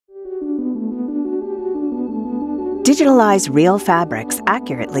Digitalize real fabrics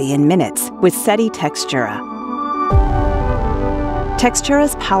accurately in minutes with SEDDI Textura.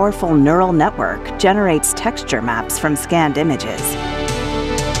 Textura's powerful neural network generates texture maps from scanned images.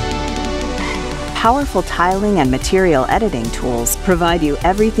 Powerful tiling and material editing tools provide you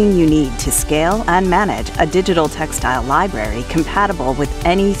everything you need to scale and manage a digital textile library compatible with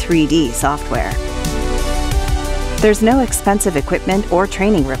any 3D software. There's no expensive equipment or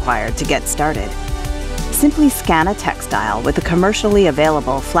training required to get started. Simply scan a textile with a commercially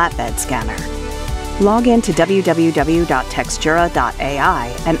available flatbed scanner. Log in to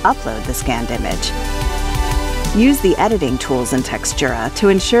www.textura.ai and upload the scanned image. Use the editing tools in Textura to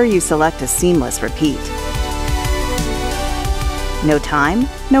ensure you select a seamless repeat. No time?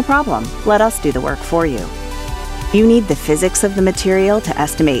 No problem. Let us do the work for you. You need the physics of the material to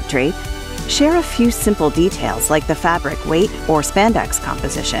estimate drape? Share a few simple details like the fabric weight or spandex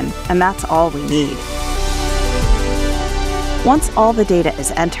composition, and that's all we need. Once all the data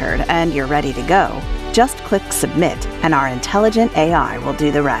is entered and you're ready to go, just click Submit and our intelligent AI will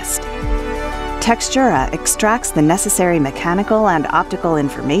do the rest. Textura extracts the necessary mechanical and optical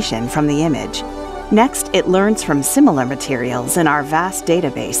information from the image. Next, it learns from similar materials in our vast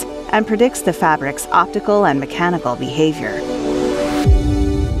database and predicts the fabric's optical and mechanical behavior.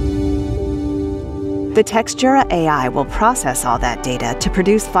 The Textura AI will process all that data to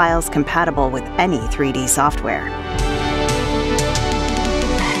produce files compatible with any 3D software.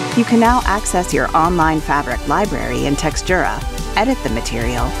 You can now access your online fabric library in Textura, edit the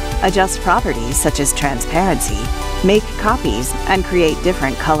material, adjust properties such as transparency, make copies, and create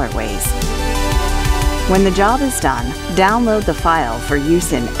different colorways. When the job is done, download the file for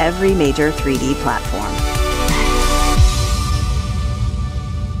use in every major 3D platform.